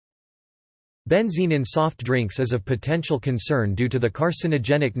Benzene in soft drinks is of potential concern due to the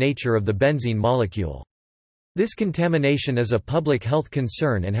carcinogenic nature of the benzene molecule. This contamination is a public health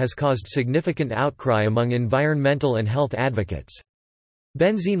concern and has caused significant outcry among environmental and health advocates.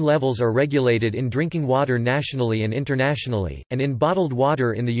 Benzene levels are regulated in drinking water nationally and internationally, and in bottled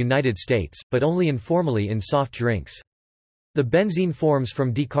water in the United States, but only informally in soft drinks. The benzene forms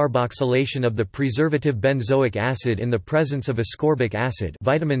from decarboxylation of the preservative benzoic acid in the presence of ascorbic acid,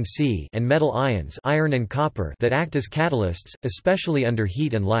 vitamin C, and metal ions, iron and copper, that act as catalysts, especially under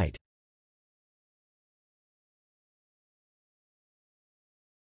heat and light.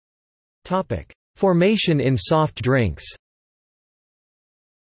 Topic: Formation in soft drinks.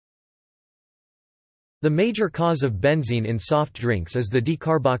 The major cause of benzene in soft drinks is the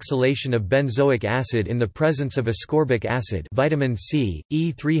decarboxylation of benzoic acid in the presence of ascorbic acid, vitamin C,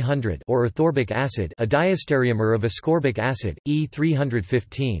 E300, or earthorbic acid, a diastereomer of ascorbic acid,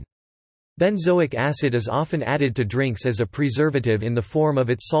 E315. Benzoic acid is often added to drinks as a preservative in the form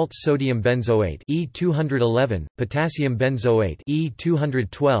of its salts sodium benzoate E211, potassium benzoate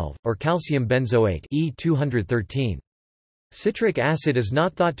E212, or calcium benzoate E213. Citric acid is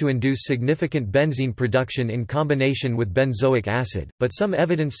not thought to induce significant benzene production in combination with benzoic acid, but some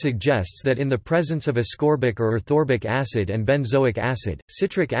evidence suggests that in the presence of ascorbic or earthorbic acid and benzoic acid,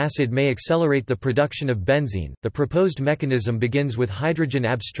 citric acid may accelerate the production of benzene. The proposed mechanism begins with hydrogen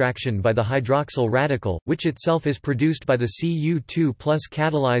abstraction by the hydroxyl radical, which itself is produced by the Cu2+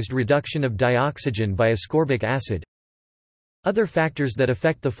 catalyzed reduction of dioxygen by ascorbic acid. Other factors that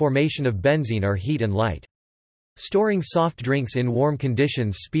affect the formation of benzene are heat and light. Storing soft drinks in warm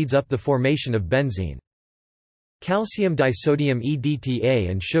conditions speeds up the formation of benzene. Calcium disodium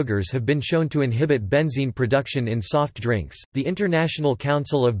EDTA and sugars have been shown to inhibit benzene production in soft drinks. The International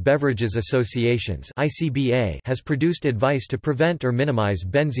Council of Beverages Associations (ICBA) has produced advice to prevent or minimize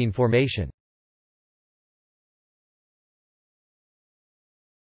benzene formation.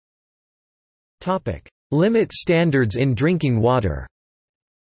 Topic: Limit standards in drinking water.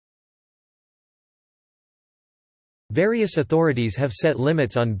 Various authorities have set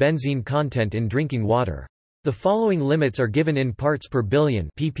limits on benzene content in drinking water. The following limits are given in parts per billion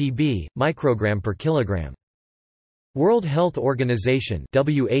ppb, microgram per kilogram. World Health Organization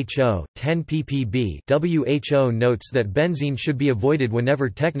 (WHO) 10 ppb. WHO notes that benzene should be avoided whenever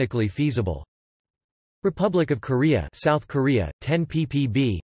technically feasible. Republic of Korea, South Korea, 10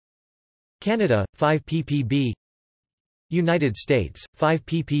 ppb. Canada, 5 ppb. United States, 5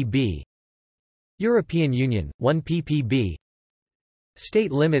 ppb. European Union, 1 ppb.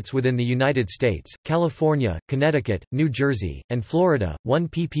 State limits within the United States, California, Connecticut, New Jersey, and Florida, 1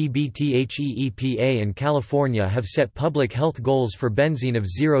 ppb. The EPA and California have set public health goals for benzene of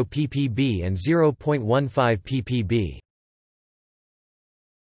 0 ppb and 0.15 ppb.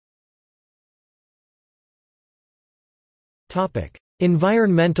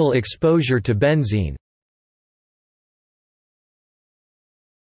 Environmental exposure to benzene.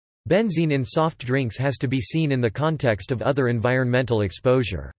 Benzene in soft drinks has to be seen in the context of other environmental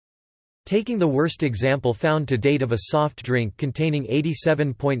exposure. Taking the worst example found to date of a soft drink containing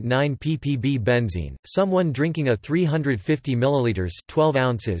 87.9 ppb benzene, someone drinking a 350 ml 12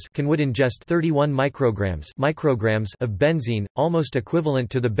 ounces can would ingest 31 micrograms of benzene, almost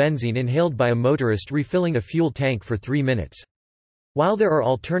equivalent to the benzene inhaled by a motorist refilling a fuel tank for 3 minutes. While there are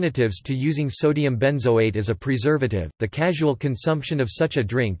alternatives to using sodium benzoate as a preservative, the casual consumption of such a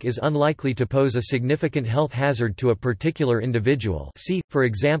drink is unlikely to pose a significant health hazard to a particular individual. See, for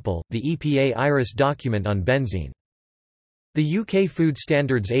example, the EPA IRIS document on benzene. The UK Food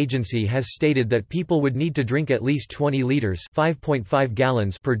Standards Agency has stated that people would need to drink at least 20 litres (5.5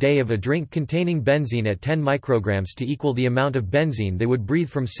 gallons) per day of a drink containing benzene at 10 micrograms to equal the amount of benzene they would breathe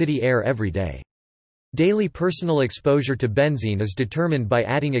from city air every day. Daily personal exposure to benzene is determined by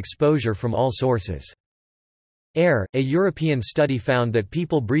adding exposure from all sources. Air. A European study found that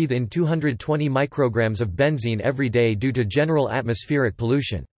people breathe in 220 micrograms of benzene every day due to general atmospheric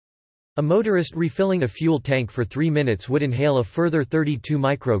pollution. A motorist refilling a fuel tank for 3 minutes would inhale a further 32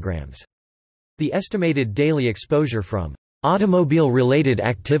 micrograms. The estimated daily exposure from automobile-related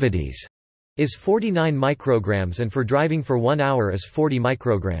activities is 49 micrograms and for driving for 1 hour is 40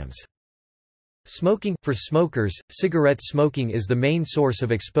 micrograms. Smoking. For smokers, cigarette smoking is the main source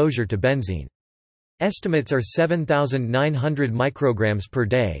of exposure to benzene. Estimates are 7,900 micrograms per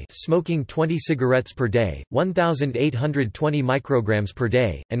day, smoking 20 cigarettes per day, 1,820 micrograms per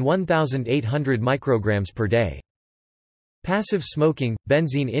day, and 1,800 micrograms per day. Passive smoking.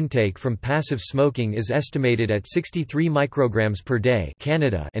 Benzene intake from passive smoking is estimated at 63 micrograms per day,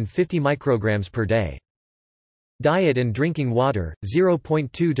 Canada, and 50 micrograms per day. Diet and drinking water,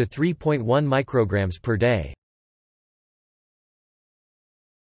 0.2 to 3.1 micrograms per day.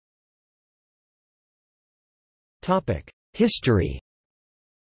 History.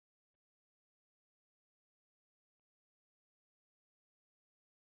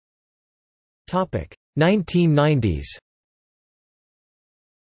 Topic: 1990s.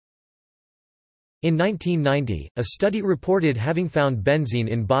 In 1990, a study reported having found benzene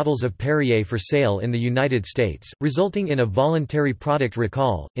in bottles of Perrier for sale in the United States, resulting in a voluntary product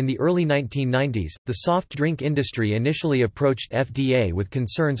recall. In the early 1990s, the soft drink industry initially approached FDA with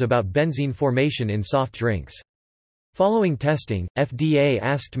concerns about benzene formation in soft drinks. Following testing, FDA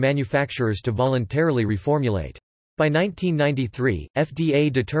asked manufacturers to voluntarily reformulate. By 1993,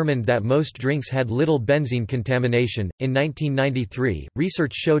 FDA determined that most drinks had little benzene contamination. In 1993,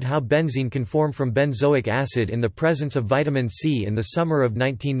 research showed how benzene can form from benzoic acid in the presence of vitamin C. In the summer of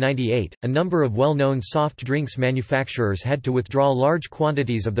 1998, a number of well-known soft drinks manufacturers had to withdraw large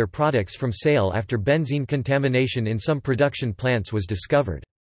quantities of their products from sale after benzene contamination in some production plants was discovered.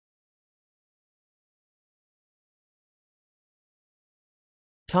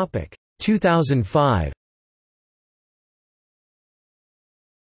 Topic: 2005.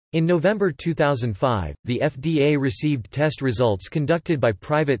 In November 2005, the FDA received test results conducted by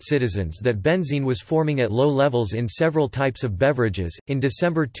private citizens that benzene was forming at low levels in several types of beverages. In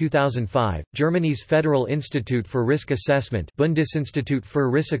December 2005, Germany's Federal Institute for Risk Assessment Bundesinstitut für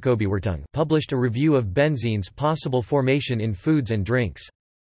Risikobewertung published a review of benzene's possible formation in foods and drinks.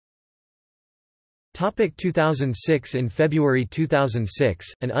 2006. In February 2006,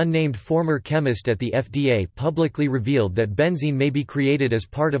 an unnamed former chemist at the FDA publicly revealed that benzene may be created as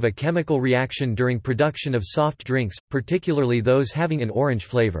part of a chemical reaction during production of soft drinks, particularly those having an orange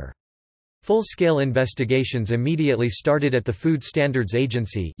flavor. Full-scale investigations immediately started at the Food Standards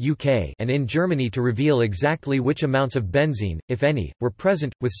Agency (UK) and in Germany to reveal exactly which amounts of benzene, if any, were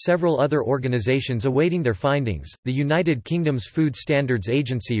present, with several other organisations awaiting their findings. The United Kingdom's Food Standards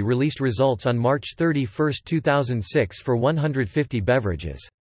Agency released results on March 31, 2006 for 150 beverages.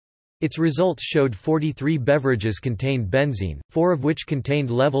 Its results showed 43 beverages contained benzene, 4 of which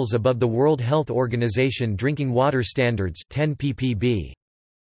contained levels above the World Health Organization drinking water standards 10 ppb.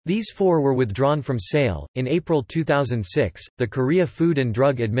 These 4 were withdrawn from sale. In April 2006, the Korea Food and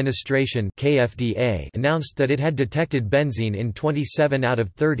Drug Administration (KFDA) announced that it had detected benzene in 27 out of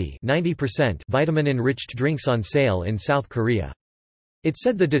 30 (90%) vitamin-enriched drinks on sale in South Korea. It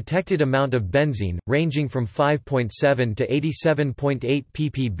said the detected amount of benzene, ranging from 5.7 to 87.8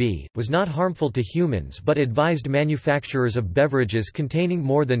 ppb, was not harmful to humans but advised manufacturers of beverages containing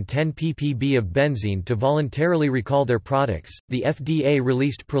more than 10 ppb of benzene to voluntarily recall their products. The FDA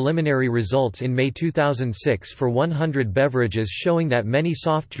released preliminary results in May 2006 for 100 beverages showing that many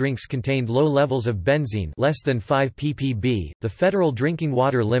soft drinks contained low levels of benzene, less than 5 ppb, the federal drinking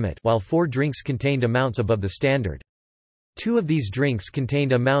water limit, while 4 drinks contained amounts above the standard. 2 of these drinks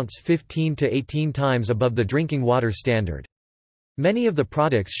contained amounts 15 to 18 times above the drinking water standard. Many of the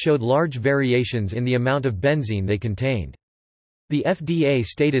products showed large variations in the amount of benzene they contained. The FDA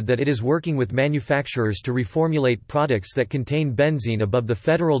stated that it is working with manufacturers to reformulate products that contain benzene above the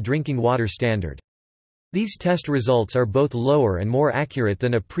federal drinking water standard. These test results are both lower and more accurate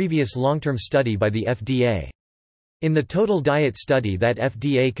than a previous long-term study by the FDA. In the Total Diet study that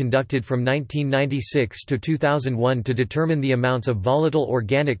FDA conducted from 1996 to 2001 to determine the amounts of volatile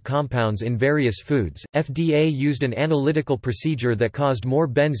organic compounds in various foods, FDA used an analytical procedure that caused more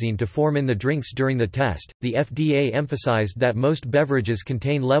benzene to form in the drinks during the test. The FDA emphasized that most beverages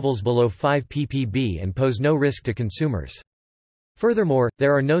contain levels below 5 ppb and pose no risk to consumers. Furthermore,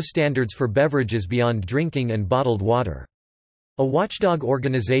 there are no standards for beverages beyond drinking and bottled water. A watchdog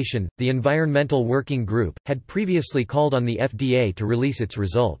organization, the Environmental Working Group, had previously called on the FDA to release its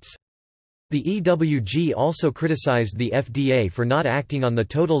results. The EWG also criticized the FDA for not acting on the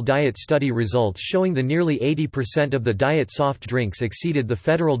Total Diet study results showing that nearly 80% of the diet soft drinks exceeded the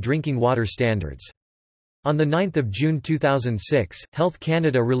federal drinking water standards. On 9 June 2006, Health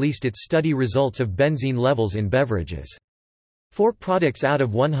Canada released its study results of benzene levels in beverages. 4 products out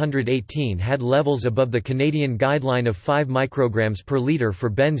of 118 had levels above the Canadian guideline of 5 micrograms per litre for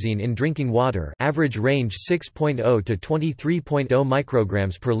benzene in drinking water, average range 6.0 to 23.0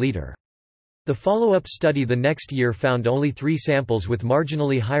 micrograms per litre. The follow-up study the next year found only 3 samples with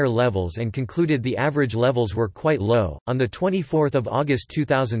marginally higher levels and concluded the average levels were quite low. On 24 August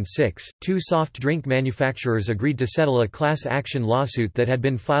 2006, 2 soft drink manufacturers agreed to settle a class action lawsuit that had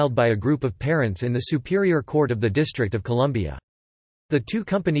been filed by a group of parents in the Superior Court of the District of Columbia. The two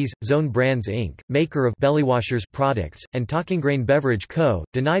companies, Zone Brands Inc., maker of Bellywashers products, and Talkinggrain Beverage Co.,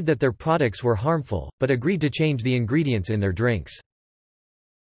 denied that their products were harmful, but agreed to change the ingredients in their drinks.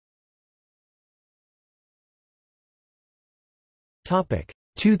 Topic: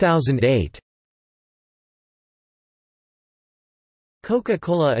 2008.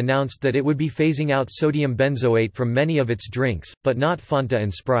 Coca-Cola announced that it would be phasing out sodium benzoate from many of its drinks, but not Fanta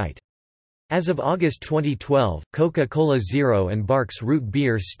and Sprite. As of August 2012, Coca-Cola Zero and Barq's root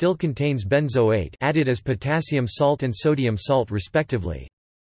beer still contains benzoate added as potassium salt and sodium salt respectively.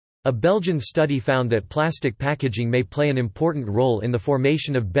 A Belgian study found that plastic packaging may play an important role in the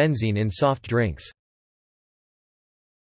formation of benzene in soft drinks.